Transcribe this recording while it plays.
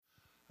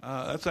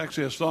That's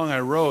actually a song I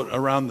wrote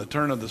around the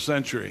turn of the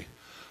century.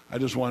 I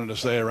just wanted to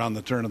say around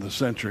the turn of the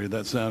century.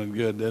 That sounded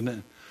good, didn't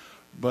it?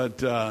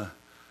 But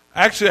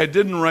actually, I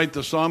didn't write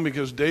the song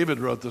because David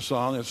wrote the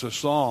song. It's a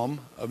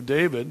psalm of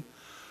David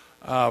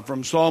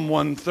from Psalm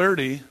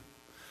 130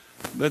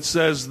 that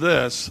says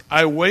this: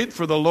 I wait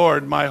for the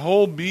Lord, my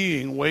whole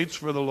being waits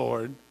for the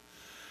Lord,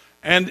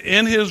 and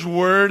in his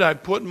word I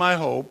put my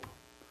hope.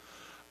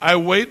 I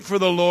wait for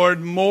the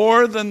Lord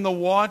more than the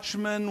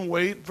watchmen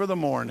wait for the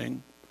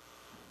morning.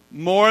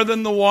 More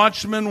than the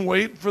watchmen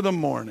wait for the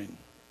morning.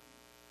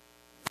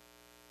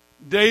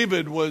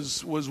 David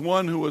was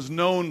one who was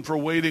known for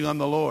waiting on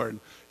the Lord.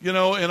 You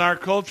know, in our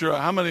culture,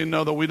 how many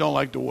know that we don't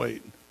like to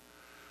wait?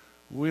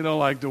 We don't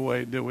like to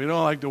wait, do we? We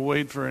don't like to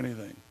wait for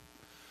anything.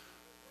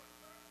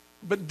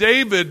 But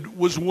David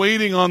was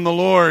waiting on the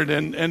Lord,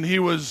 and he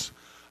was,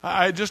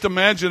 I just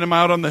imagine him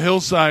out on the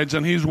hillsides,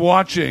 and he's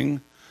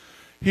watching.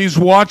 He's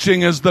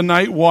watching as the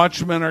night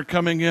watchmen are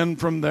coming in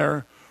from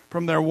their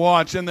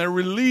watch, and they're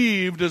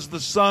relieved as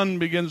the sun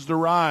begins to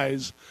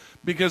rise,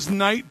 because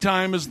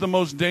nighttime is the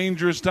most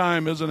dangerous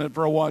time, isn't it,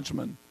 for a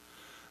watchman?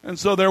 And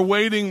so they're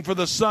waiting for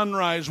the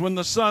sunrise. When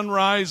the sun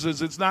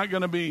rises, it's not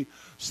going to be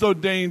so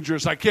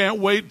dangerous. I can't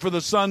wait for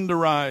the sun to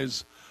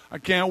rise. I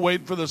can't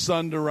wait for the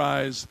sun to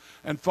rise.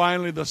 And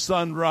finally the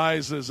sun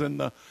rises, and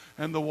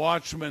the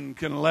watchmen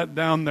can let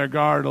down their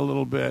guard a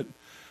little bit,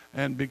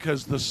 and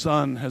because the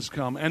sun has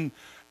come.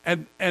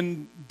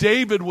 And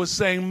David was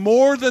saying,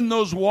 more than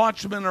those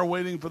watchmen are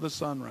waiting for the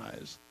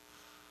sunrise,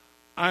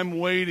 I'm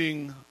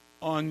waiting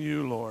on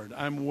you, Lord.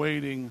 I'm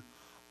waiting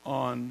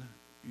on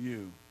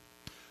you.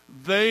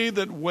 They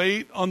that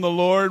wait on the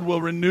Lord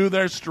will renew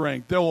their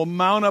strength. They will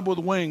mount up with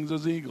wings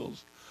as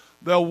eagles.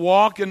 They'll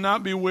walk and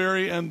not be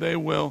weary, and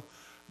they'll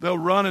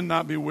run and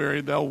not be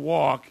weary. They'll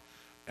walk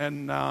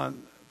and not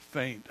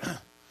faint.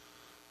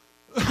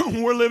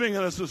 We're living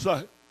in a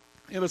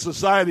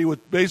society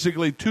with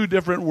basically two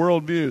different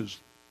worldviews.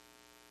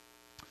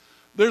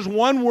 There's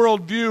one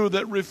worldview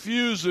that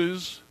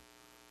refuses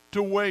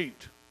to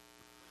wait.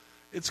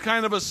 It's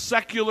kind of a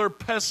secular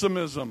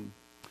pessimism,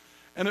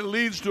 and it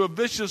leads to a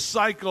vicious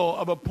cycle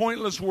of a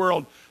pointless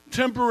world,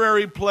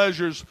 temporary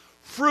pleasures,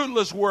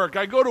 fruitless work.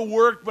 I go to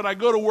work, but I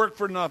go to work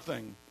for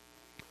nothing.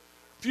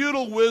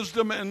 Futile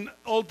wisdom, and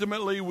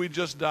ultimately we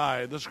just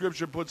die. The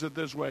scripture puts it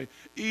this way: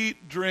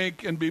 eat,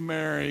 drink, and be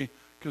merry,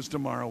 because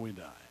tomorrow we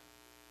die.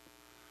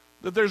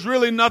 That there's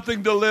really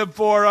nothing to live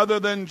for other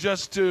than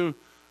just to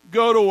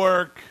go to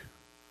work,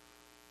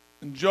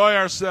 enjoy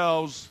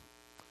ourselves,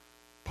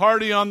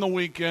 party on the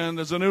weekend.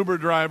 As an Uber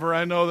driver,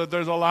 I know that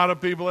there's a lot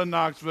of people in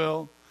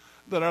Knoxville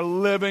that are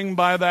living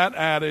by that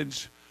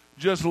adage,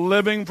 just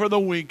living for the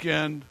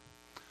weekend.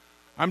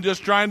 I'm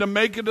just trying to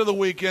make it to the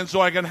weekend so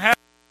I can have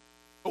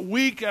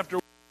week after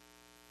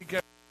week,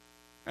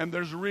 and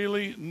there's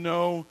really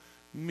no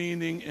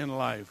meaning in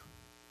life.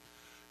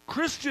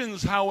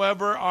 Christians,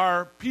 however,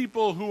 are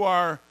people who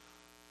are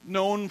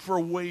known for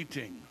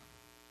waiting.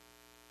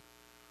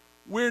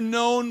 We're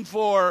known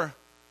for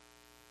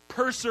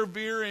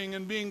persevering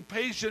and being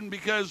patient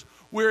because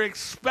we're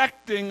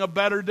expecting a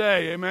better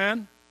day.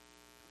 Amen?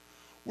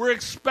 We're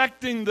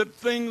expecting that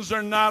things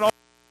are not all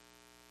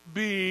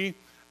be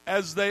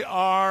as they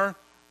are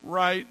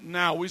right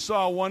now. We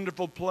saw a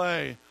wonderful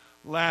play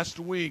last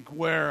week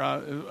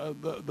where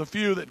the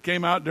few that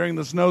came out during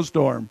the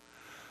snowstorm,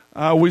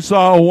 we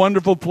saw a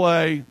wonderful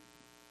play,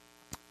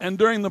 and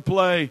during the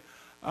play,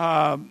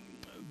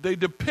 they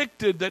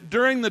depicted that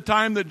during the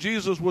time that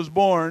Jesus was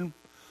born,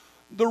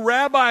 the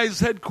rabbis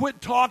had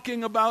quit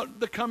talking about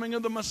the coming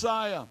of the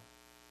Messiah.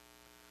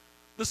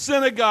 The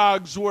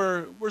synagogues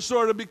were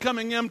sort of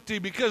becoming empty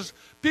because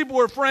people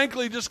were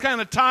frankly just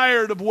kind of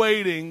tired of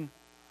waiting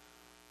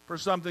for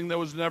something that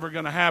was never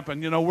going to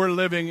happen. You know, we're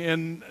living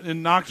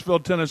in Knoxville,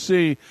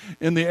 Tennessee,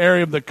 in the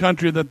area of the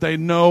country that they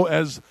know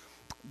as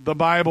the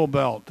Bible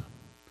Belt.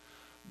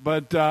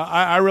 But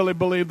I really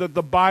believe that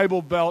the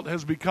Bible Belt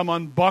has become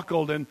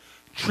unbuckled, and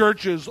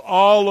churches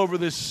all over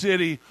this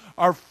city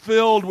are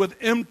filled with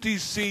empty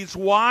seats.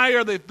 Why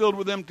are they filled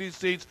with empty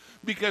seats?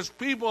 Because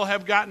people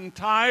have gotten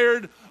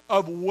tired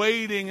of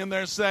waiting, and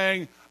they're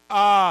saying,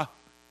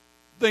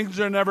 things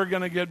are never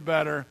going to get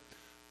better.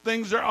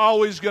 Things are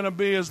always going to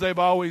be as they've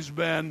always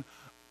been.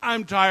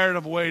 I'm tired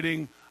of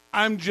waiting.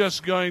 I'm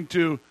just going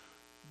to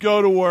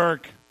go to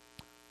work,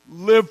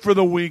 live for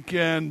the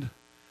weekend,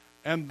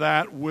 and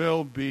that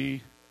will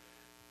be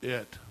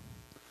it.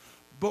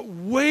 But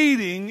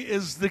waiting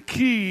is the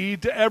key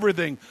to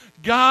everything.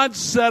 God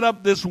set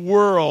up this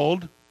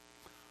world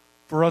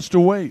for us to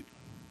wait.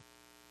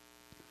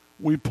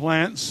 We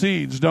plant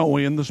seeds, don't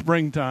we, in the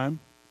springtime?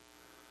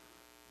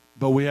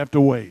 But we have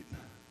to wait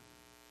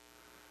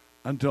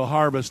until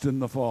harvest in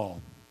the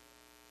fall.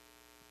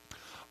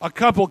 A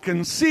couple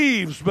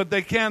conceives, but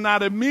they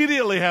cannot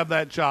immediately have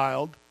that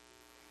child.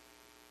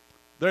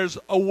 There's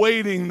a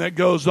waiting that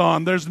goes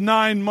on. There's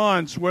 9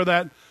 months where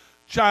that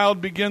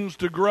child begins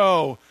to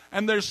grow.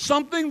 And there's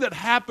something that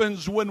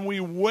happens when we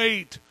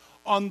wait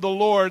on the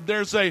Lord,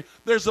 there's a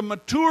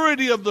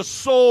maturity of the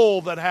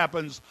soul that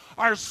happens.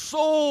 Our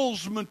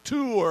souls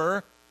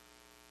mature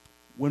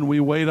when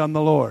we wait on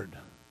the Lord.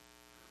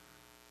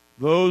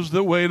 Those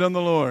that wait on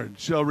the Lord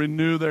shall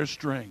renew their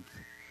strength.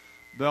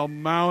 They'll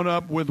mount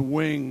up with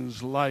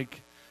wings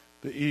like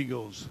the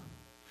eagles.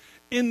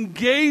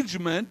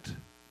 Engagement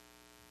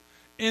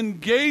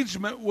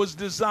was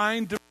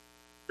designed to be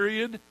a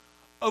period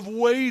of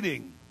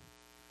waiting.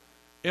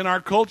 In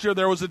our culture,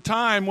 there was a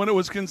time when it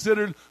was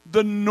considered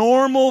the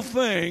normal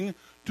thing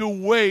to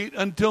wait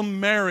until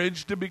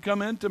marriage to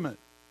become intimate.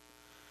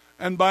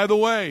 And by the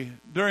way,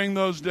 during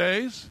those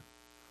days,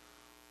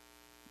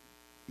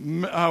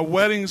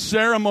 wedding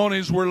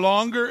ceremonies were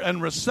longer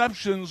and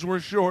receptions were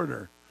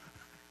shorter.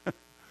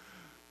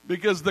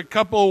 Because the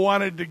couple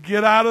wanted to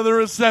get out of the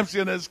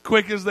reception as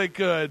quick as they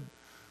could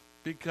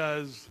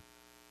because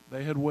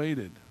they had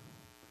waited.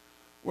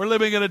 We're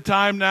living in a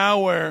time now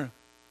where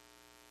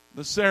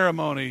the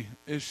ceremony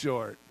is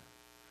short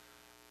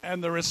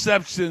and the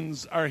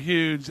receptions are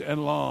huge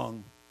and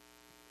long.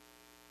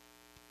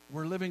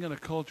 We're living in a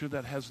culture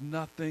that has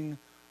nothing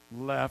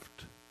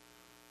left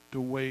to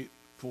wait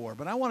for.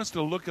 But I want us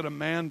to look at a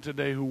man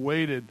today who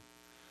waited.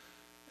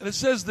 And it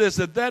says this,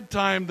 at that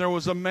time there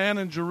was a man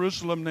in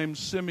Jerusalem named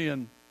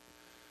Simeon.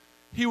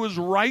 He was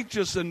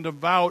righteous and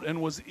devout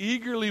and was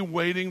eagerly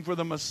waiting for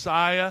the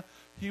Messiah.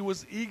 He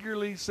was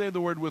eagerly, say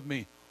the word with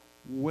me,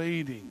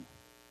 waiting.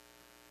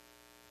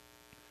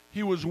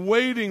 He was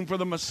waiting for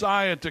the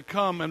Messiah to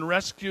come and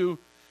rescue.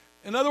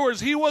 In other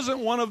words, he wasn't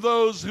one of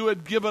those who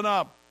had given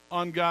up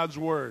on God's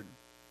word.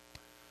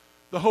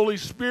 The Holy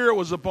Spirit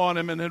was upon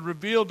him and had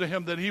revealed to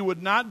him that he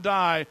would not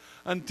die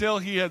until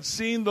he had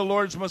seen the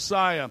Lord's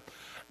Messiah.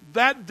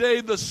 That day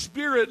the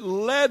Spirit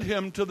led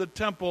him to the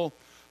temple.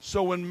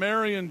 So when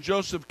Mary and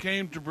Joseph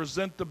came to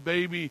present the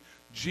baby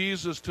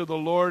Jesus to the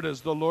Lord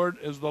as the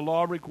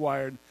law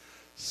required,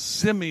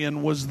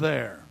 Simeon was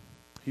there.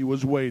 He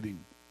was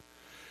waiting.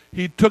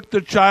 He took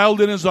the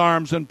child in his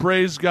arms and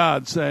praised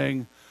God,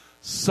 saying,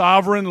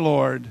 Sovereign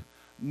Lord,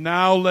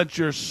 now let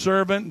your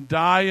servant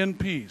die in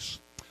peace.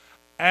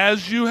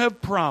 As you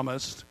have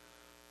promised,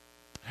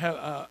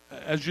 I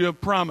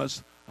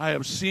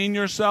have seen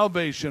your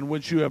salvation,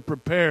 which you have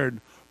prepared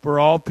for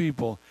all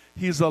people.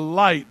 He's a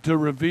light to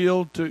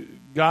reveal to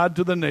God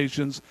to the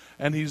nations,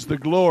 and he's the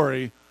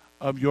glory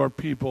of your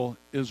people,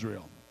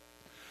 Israel.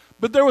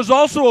 But there was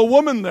also a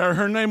woman there.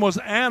 Her name was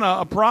Anna,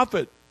 a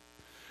prophet.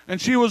 And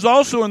she was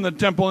also in the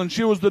temple, and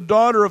she was the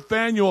daughter of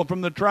Phanuel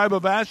from the tribe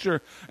of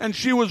Asher. And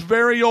she was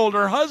very old.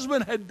 Her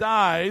husband had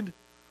died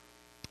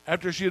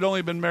after she had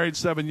only been married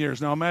 7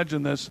 years. Now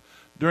imagine this.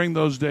 During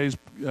those days,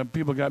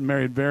 people got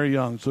married very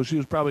young. So she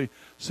was probably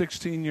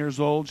 16 years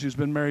old. She's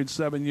been married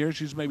 7 years.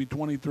 She's maybe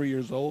 23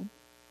 years old.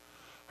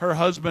 Her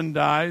husband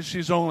dies.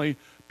 She's only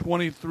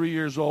 23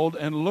 years old.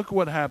 And look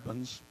what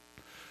happens.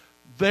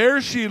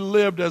 There she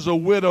lived as a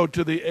widow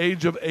to the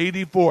age of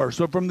 84.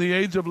 So from the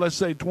age of, let's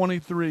say,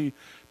 23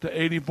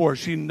 to 84.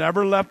 She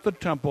never left the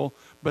temple,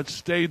 but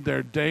stayed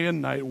there day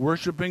and night,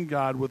 worshiping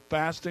God with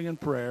fasting and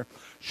prayer.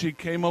 She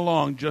came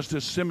along just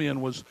as Simeon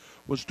was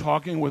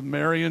talking with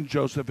Mary and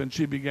Joseph, and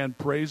she began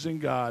praising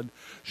God.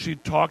 She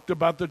talked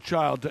about the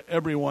child to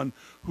everyone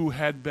who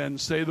had been,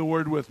 say the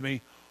word with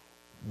me,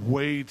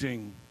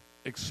 waiting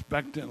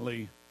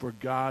expectantly for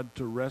God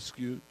to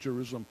rescue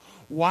Jerusalem.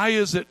 Why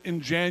is it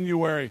in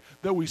January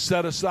that we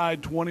set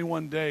aside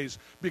 21 days?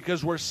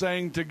 Because we're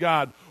saying to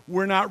God,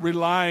 we're not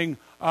relying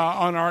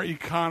on our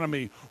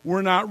economy.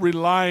 We're not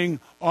relying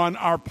on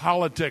our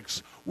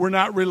politics. We're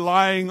not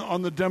relying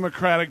on the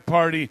Democratic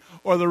Party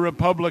or the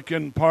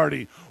Republican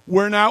Party.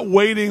 We're not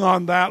waiting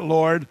on that,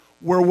 Lord.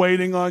 We're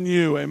waiting on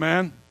you.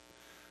 Amen?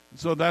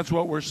 So that's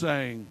what we're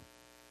saying.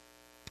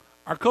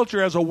 Our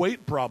culture has a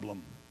weight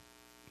problem.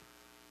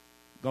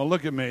 Don't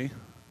look at me.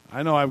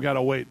 I know I've got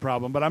a weight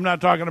problem, but I'm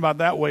not talking about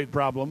that weight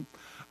problem.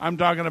 I'm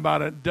talking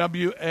about a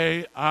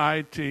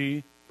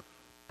W-A-I-T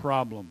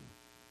problem.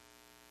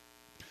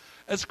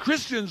 As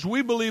Christians,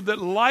 we believe that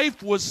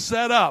life was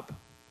set up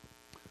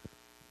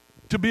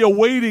to be a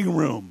waiting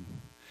room.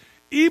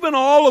 Even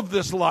all of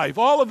this life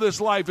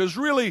is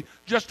really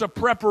just a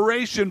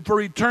preparation for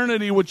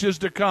eternity which is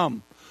to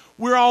come.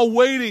 We're all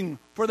waiting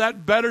for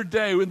that better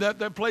day,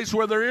 that place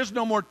where there is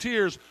no more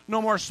tears, no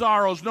more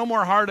sorrows, no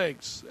more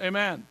heartaches.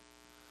 Amen.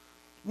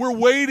 We're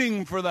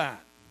waiting for that,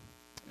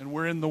 and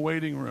we're in the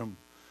waiting room.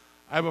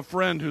 I have a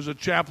friend who's a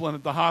chaplain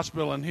at the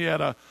hospital, and he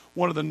had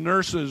one of the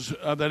nurses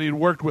that he'd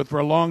worked with for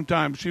a long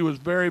time. She was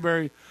very,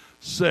 very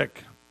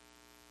sick.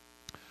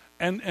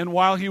 And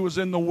while he was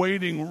in the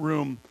waiting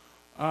room,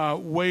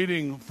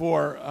 waiting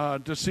for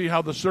to see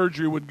how the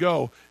surgery would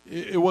go,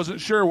 it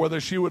wasn't sure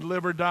whether she would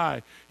live or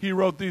die. He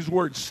wrote these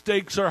words,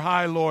 "Stakes are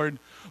high, Lord.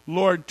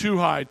 Lord, too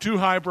high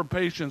for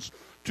patience,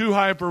 too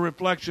high for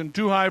reflection,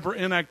 too high for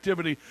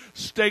inactivity.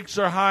 Stakes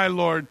are high,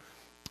 Lord.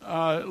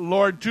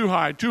 Lord, too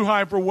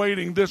high for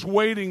waiting. This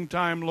waiting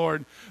time,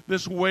 Lord,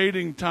 this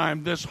waiting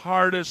time, this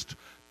hardest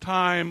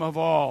time of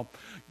all.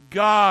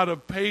 God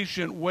of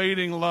patient,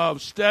 waiting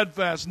love,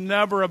 steadfast,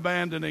 never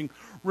abandoning,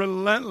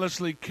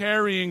 relentlessly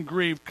carrying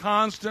grief,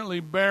 constantly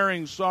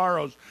bearing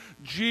sorrows.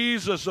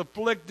 Jesus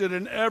afflicted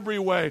in every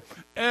way,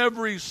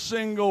 every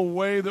single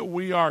way that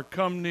we are.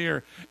 Come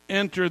near,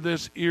 enter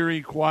this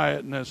eerie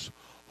quietness,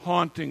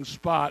 haunting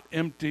spot,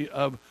 empty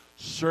of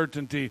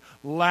certainty,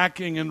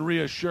 lacking in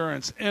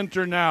reassurance.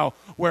 Enter now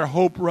where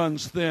hope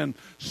runs thin.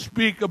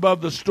 Speak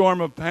above the storm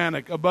of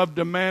panic, above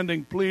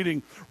demanding,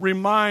 pleading.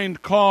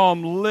 Remind,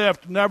 calm,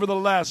 lift.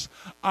 Nevertheless,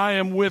 I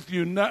am with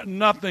you.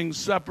 Nothing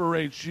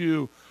separates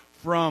you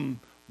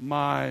from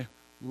my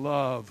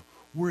love.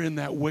 We're in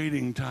that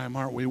waiting time,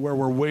 aren't we, where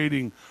we're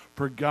waiting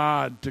for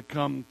God to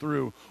come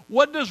through.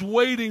 What does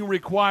waiting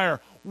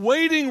require?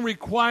 Waiting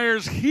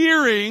requires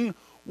hearing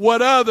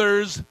what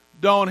others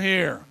don't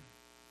hear.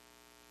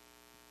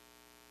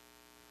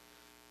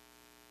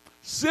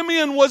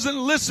 Simeon wasn't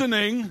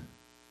listening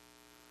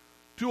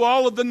to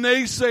all of the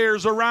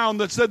naysayers around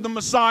that said the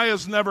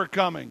Messiah's never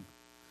coming.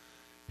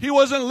 He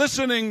wasn't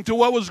listening to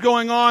what was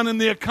going on in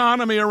the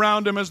economy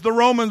around him as the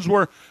Romans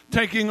were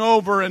taking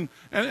over and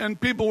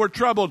people were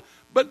troubled.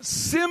 But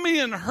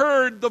Simeon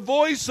heard the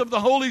voice of the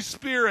Holy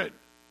Spirit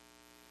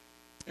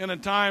in a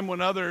time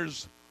when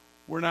others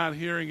were not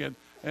hearing it.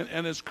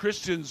 And as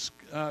Christians,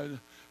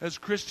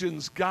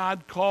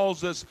 God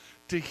calls us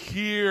to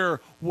hear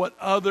what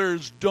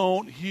others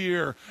don't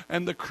hear.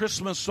 And the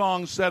Christmas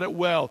song said it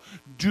well.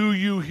 Do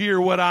you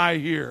hear what I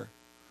hear?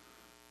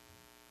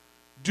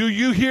 Do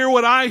you hear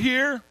what I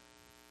hear?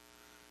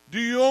 Do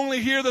you only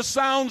hear the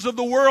sounds of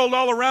the world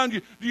all around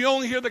you? Do you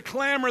only hear the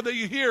clamor that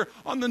you hear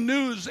on the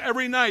news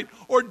every night?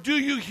 Or do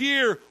you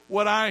hear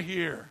what I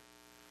hear?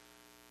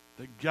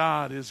 That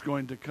God is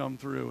going to come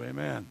through.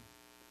 Amen.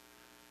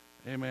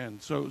 Amen.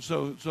 So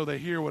they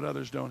hear what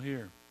others don't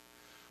hear.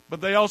 But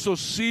they also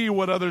see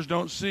what others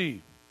don't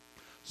see.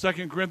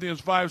 2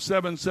 Corinthians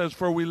 5:7 says,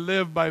 for we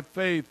live by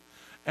faith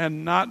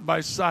and not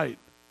by sight.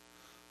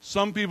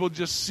 Some people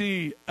just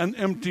see an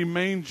empty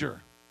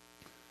manger.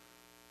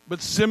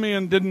 But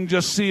Simeon didn't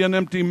just see an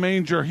empty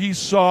manger. He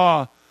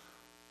saw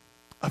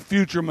a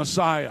future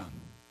Messiah.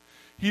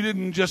 He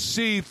didn't just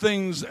see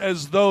things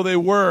as though they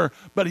were,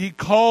 but he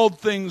called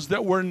things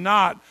that were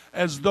not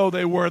as though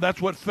they were.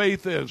 That's what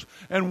faith is.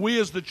 And we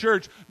as the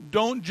church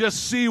don't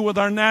just see with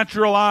our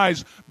natural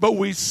eyes, but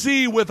we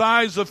see with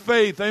eyes of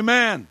faith.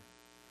 Amen.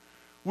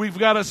 We've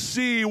got to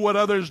see what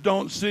others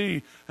don't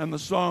see. And the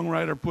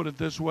songwriter put it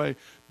this way,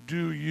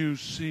 do you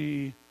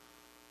see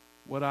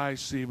what I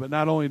see? But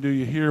not only do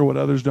you hear what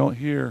others don't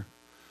hear,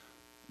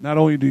 not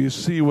only do you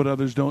see what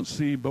others don't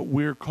see, but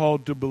we're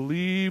called to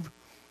believe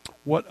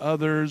what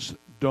others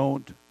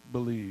don't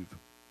believe.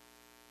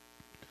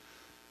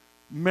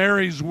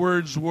 Mary's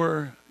words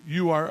were,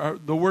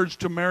 the words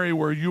to Mary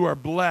were, you are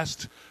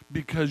blessed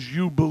because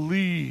you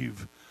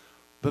believe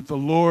that the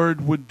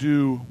Lord would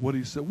do what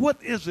he said.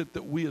 What is it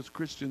that we as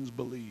Christians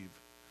believe?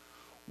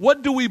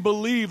 What do we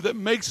believe that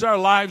makes our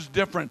lives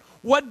different?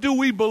 What do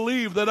we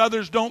believe that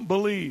others don't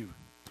believe?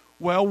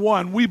 Well,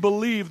 one, we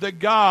believe that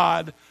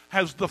God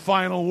has the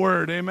final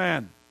word.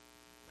 Amen.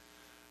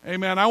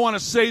 Amen. I want to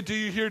say to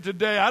you here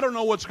today, I don't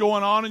know what's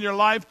going on in your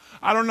life.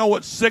 I don't know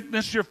what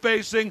sickness you're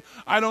facing.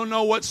 I don't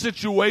know what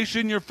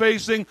situation you're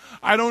facing.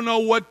 I don't know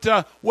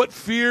what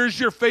fears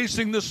you're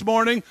facing this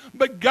morning.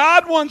 But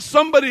God wants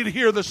somebody to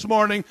hear this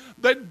morning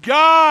that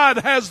God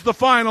has the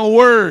final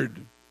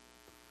word.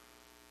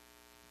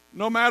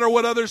 No matter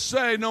what others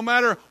say, no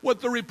matter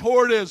what the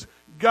report is,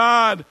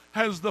 God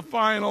has the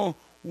final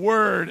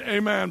word.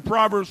 Amen.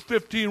 Proverbs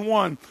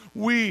 15:1.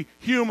 We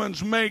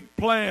humans make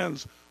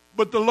plans,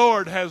 but the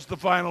Lord has the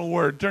final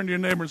word. Turn to your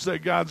neighbor and say,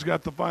 God's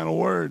got the final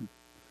word.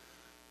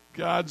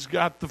 God's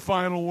got the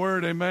final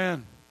word.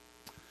 Amen.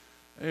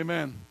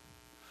 Amen.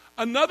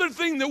 Another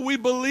thing that we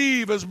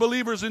believe as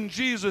believers in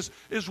Jesus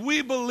is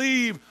we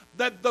believe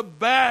that the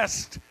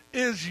best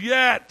is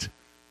yet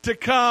to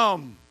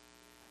come.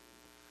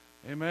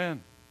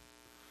 Amen.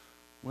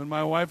 When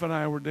my wife and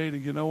I were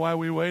dating, you know why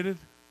we waited?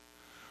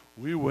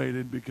 We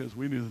waited because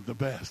we knew that the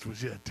best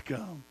was yet to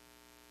come.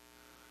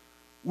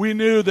 We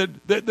knew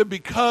that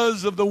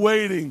because of the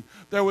waiting,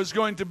 there was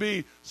going to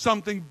be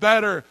something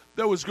better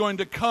that was going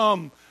to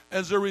come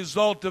as a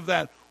result of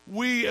that.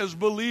 We as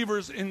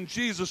believers in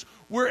Jesus,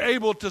 we're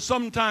able to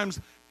sometimes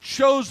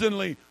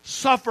chosenly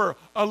suffer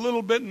a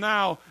little bit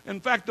now. In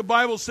fact, the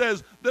Bible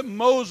says that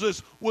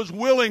Moses was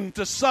willing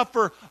to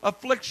suffer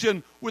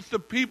affliction with the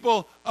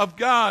people of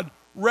God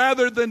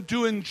rather than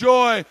to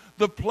enjoy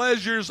the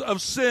pleasures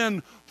of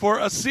sin for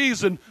a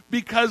season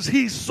because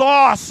he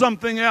saw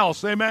something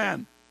else.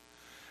 Amen.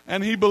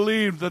 And he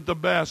believed that the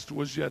best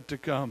was yet to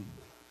come.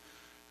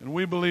 And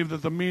we believe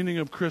that the meaning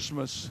of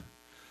Christmas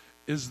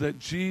is that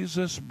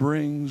Jesus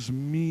brings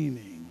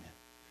meaning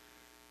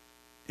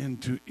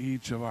into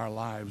each of our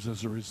lives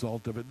as a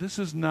result of it. This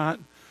is not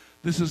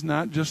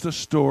just a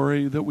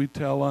story that we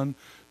tell on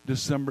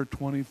December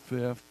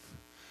 25th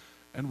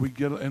and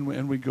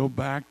we go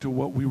back to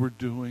what we were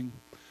doing.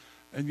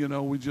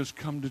 And we just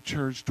come to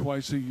church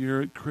twice a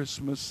year at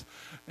Christmas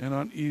and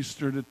on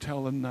Easter to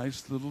tell a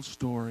nice little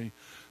story.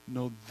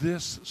 No,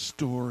 this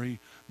story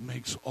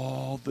makes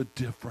all the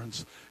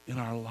difference in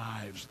our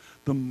lives.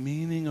 The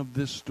meaning of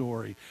this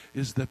story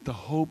is that the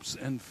hopes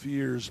and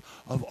fears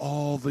of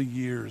all the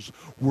years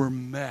were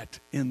met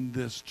in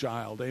this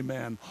child.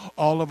 Amen.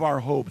 All of our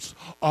hopes,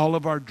 all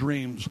of our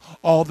dreams,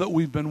 all that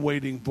we've been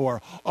waiting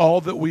for,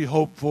 all that we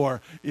hope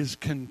for is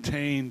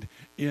contained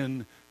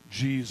in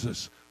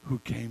Jesus who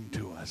came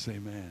to us.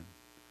 Amen.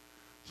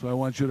 So I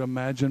want you to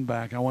imagine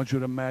back. I want you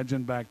to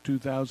imagine back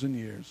 2,000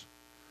 years.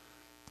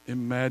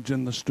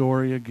 Imagine the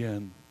story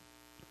again.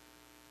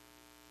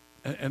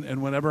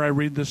 And whenever I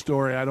read this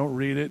story, I don't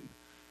read it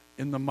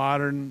in the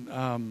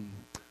modern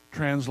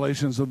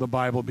translations of the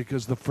Bible,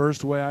 because the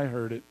first way I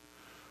heard it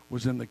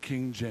was in the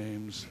King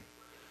James.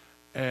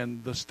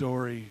 And the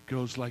story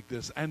goes like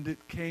this. And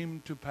it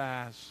came to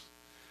pass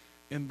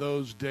in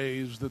those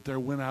days that there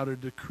went out a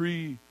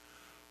decree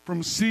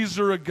from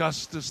Caesar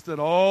Augustus that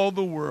all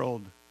the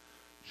world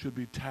should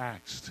be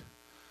taxed.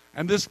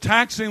 And this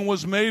taxing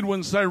was made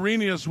when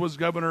Cyrenius was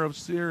governor of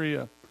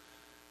Syria.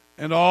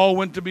 And all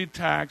went to be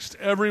taxed,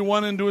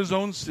 everyone into his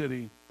own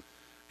city.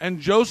 And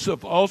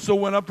Joseph also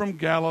went up from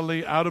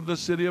Galilee out of the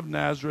city of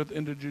Nazareth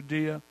into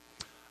Judea,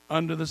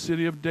 unto the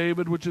city of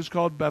David, which is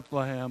called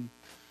Bethlehem,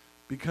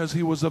 because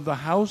he was of the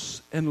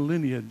house and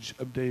lineage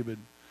of David,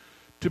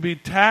 to be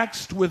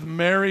taxed with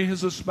Mary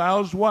his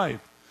espoused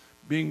wife,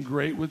 being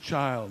great with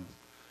child.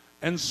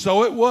 And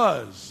so it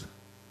was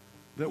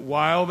that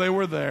while they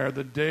were there,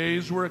 the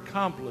days were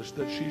accomplished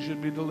that she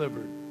should be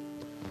delivered.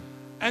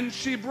 And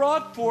she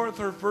brought forth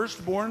her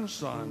firstborn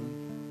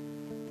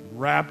son,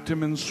 wrapped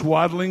him in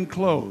swaddling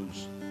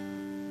clothes,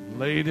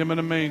 laid him in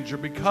a manger,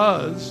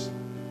 because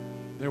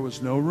there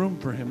was no room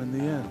for him in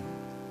the inn.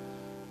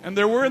 And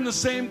there were in the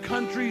same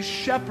country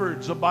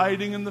shepherds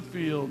abiding in the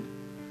field,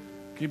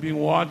 keeping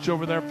watch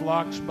over their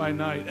flocks by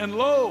night. And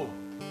lo,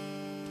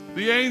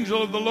 the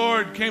angel of the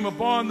Lord came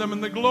upon them,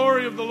 and the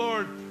glory of the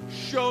Lord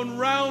shone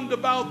round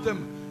about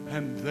them,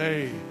 and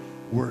they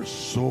were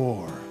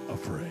sore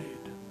afraid.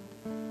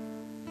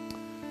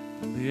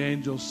 And the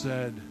angel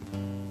said,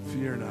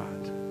 Fear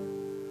not.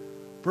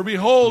 For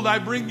behold, I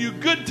bring you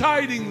good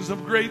tidings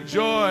of great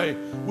joy,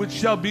 which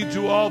shall be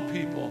to all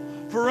people.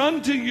 For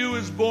unto you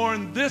is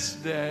born this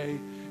day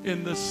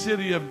in the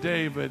city of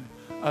David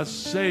a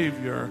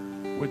Savior,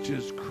 which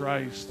is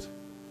Christ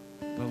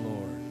the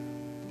Lord.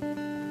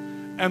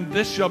 And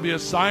this shall be a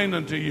sign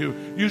unto you.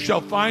 You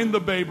shall find the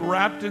babe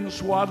wrapped in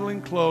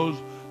swaddling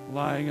clothes,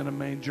 lying in a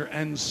manger.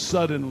 And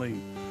suddenly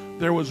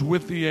there was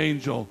with the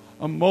angel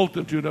a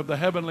multitude of the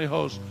heavenly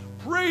host,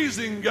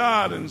 praising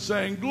God and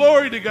saying,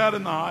 Glory to God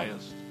in the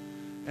highest,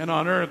 and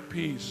on earth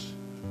peace,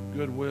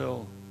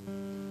 goodwill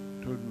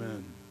toward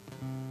men.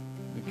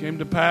 It came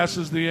to pass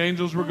as the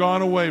angels were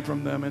gone away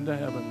from them into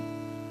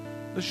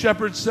heaven, the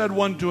shepherds said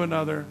one to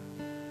another,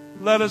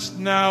 Let us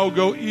now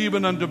go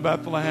even unto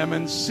Bethlehem,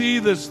 and see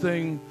this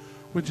thing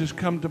which has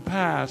come to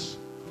pass,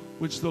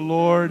 which the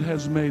Lord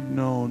has made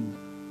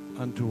known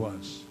unto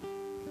us.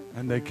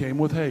 And they came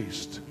with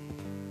haste,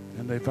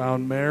 and they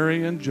found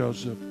Mary and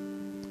Joseph,